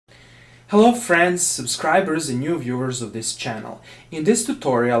Hello friends, subscribers and new viewers of this channel. In this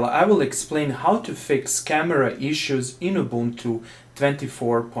tutorial I will explain how to fix camera issues in Ubuntu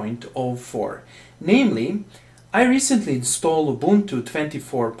 24.04. Namely, I recently installed Ubuntu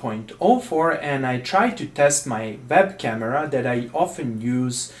 24.04 and I tried to test my web camera that I often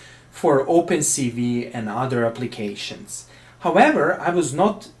use for OpenCV and other applications. However, I was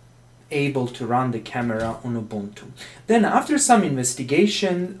not able to run the camera on Ubuntu. Then after some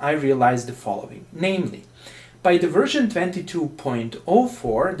investigation I realized the following, namely, by the version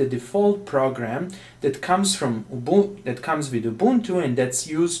 22.04 the default program that comes with Ubuntu and that's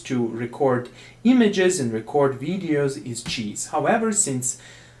used to record images and record videos is Cheese. However, since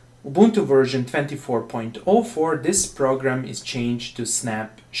Ubuntu version 24.04 this program is changed to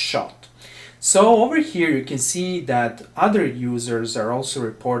Snapshot. So over here you can see that other users are also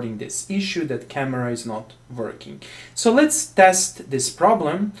reporting this issue that camera is not working. So let's test this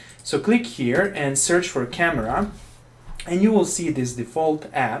problem. So click here and search for camera and you will see this default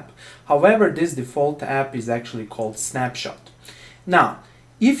app. However, this default app is actually called Snapshot. Now,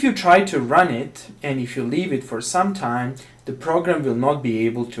 if you try to run it and if you leave it for some time, the program will not be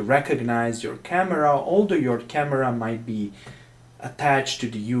able to recognize your camera, although your camera might be attached to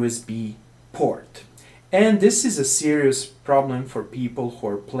the USB port. And this is a serious problem for people who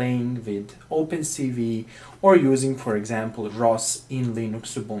are playing with OpenCV or using, for example, ROS in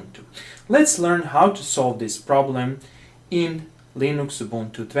Linux Ubuntu. Let's learn how to solve this problem in Linux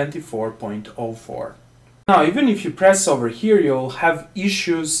Ubuntu 24.04. Now, even if you press over here, you'll have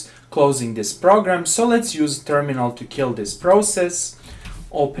issues closing this program. So let's use terminal to kill this process.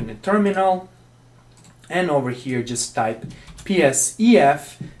 Open a terminal and over here just type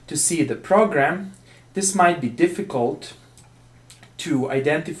PSEF to see the program. This might be difficult to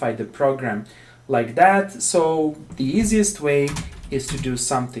identify the program like that, so the easiest way is to do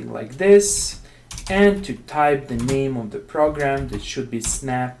something like this and to type the name of the program. That should be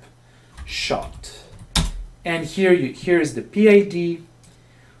Snapshot. And here is the PID.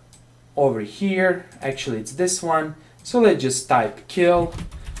 Over here, actually it's this one, so let's just type kill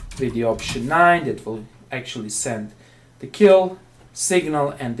with the option 9. That will actually send the kill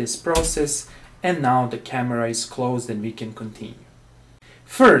signal and this process, and now the camera is closed and we can continue.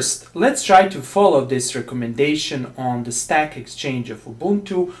 First, let's try to follow this recommendation on the stack exchange of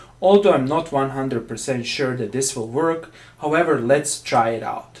Ubuntu, although I'm not 100% sure that this will work. However, let's try it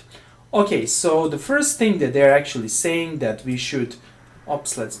out. Okay, so the first thing that they're actually saying that we should,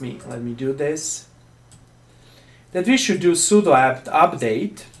 let me do this, that we should do sudo apt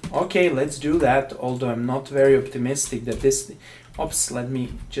update. Okay, let's do that, although I'm not very optimistic that this, let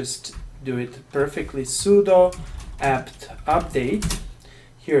me just do it perfectly, sudo apt update.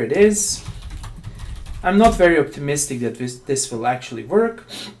 Here it is. I'm not very optimistic that this will actually work.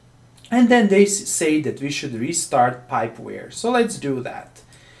 And then they say that we should restart pipeware. So let's do that.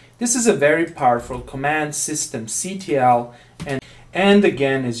 This is a very powerful command, systemctl, and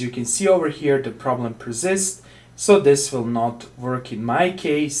again, as you can see over here, the problem persists. So this will not work in my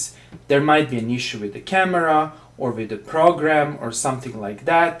case. There might be an issue with the camera or with the program or something like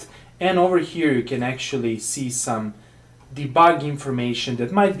that. And over here you can actually see some debug information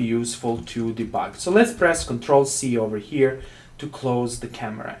that might be useful to debug. So let's press Ctrl C over here to close the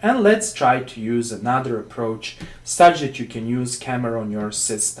camera. And let's try to use another approach such that you can use camera on your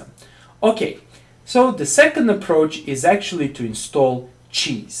system. Okay, so the second approach is actually to install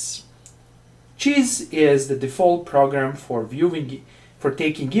Cheese. Cheese is the default program for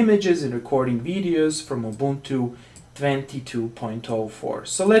taking images and recording videos from Ubuntu 22.04.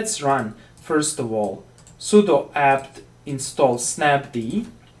 So let's run, first of all, sudo apt install snapd,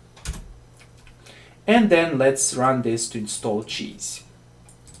 and then let's run this to install Cheese.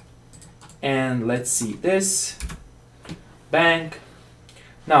 And let's see this, bang.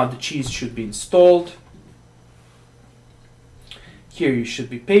 Now the Cheese should be installed. Here you should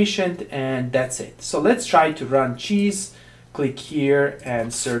be patient, and that's it. So let's try to run Cheese. Click here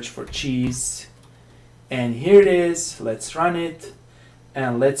and search for Cheese. And here it is. Let's run it.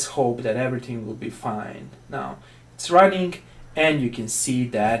 And let's hope that everything will be fine. Now it's running, and you can see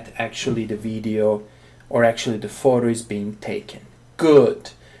that actually the video, or actually the photo, is being taken.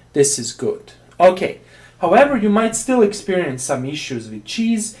 Good. This is good. Okay. However, you might still experience some issues with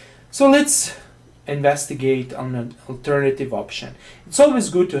Cheese. So let's investigate on an alternative option. It's always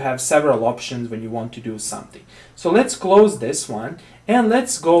good to have several options when you want to do something. So let's close this one and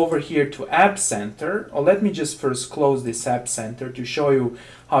let's go over here to App Center. Or let me just first close this App Center to show you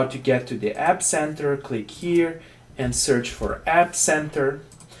how to get to the App Center. Click here and search for App Center.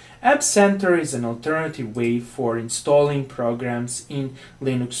 App Center is an alternative way for installing programs in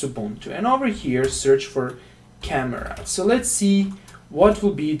Linux Ubuntu. And over here, search for camera. So let's see what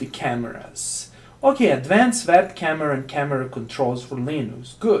will be the cameras. Okay, advanced web camera and camera controls for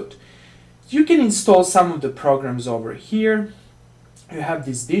Linux. Good. You can install some of the programs over here. You have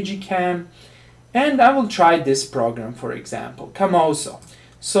this Digicam, and I will try this program, for example, Camoso.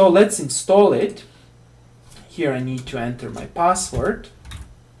 So let's install it. Here I need to enter my password.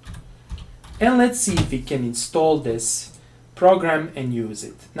 And let's see if we can install this program and use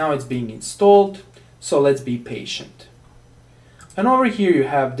it. Now it's being installed, so let's be patient. And over here you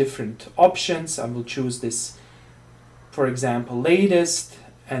have different options. I will choose this, for example, latest,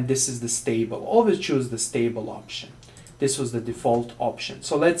 and this is the stable. Always choose the stable option. This was the default option.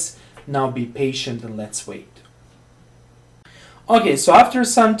 So let's now be patient and let's wait. Okay, so after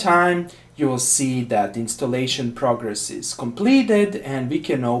some time, you will see that the installation progress is completed and we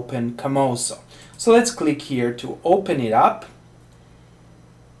can open Camoso. So let's click here to open it up.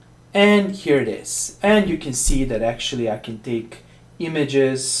 And here it is. And you can see that actually I can take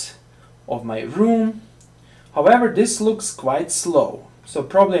images of my room. However, this looks quite slow. So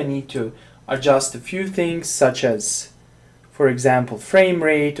probably I need to adjust a few things, such as, for example, frame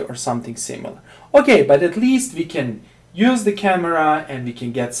rate or something similar. Okay, but at least we can use the camera and we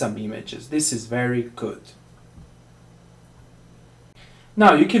can get some images. This is very good.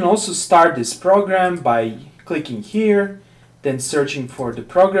 Now you can also start this program by clicking here, then searching for the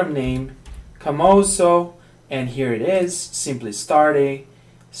program name, Camoso, and here it is. Simply start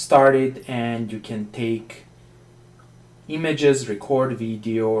it, and you can take images, record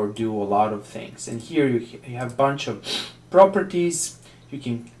video, or do a lot of things. And here you have a bunch of properties. You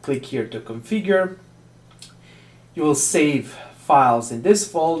can click here to configure. You will save files in this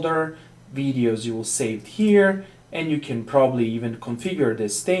folder, videos you will save here, and you can probably even configure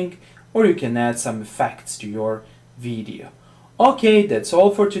this thing, or you can add some effects to your video. Okay, that's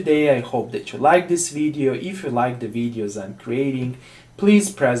all for today. I hope that you like this video. If you like the videos I'm creating, please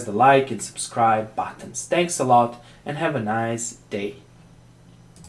press the like and subscribe buttons. Thanks a lot and have a nice day.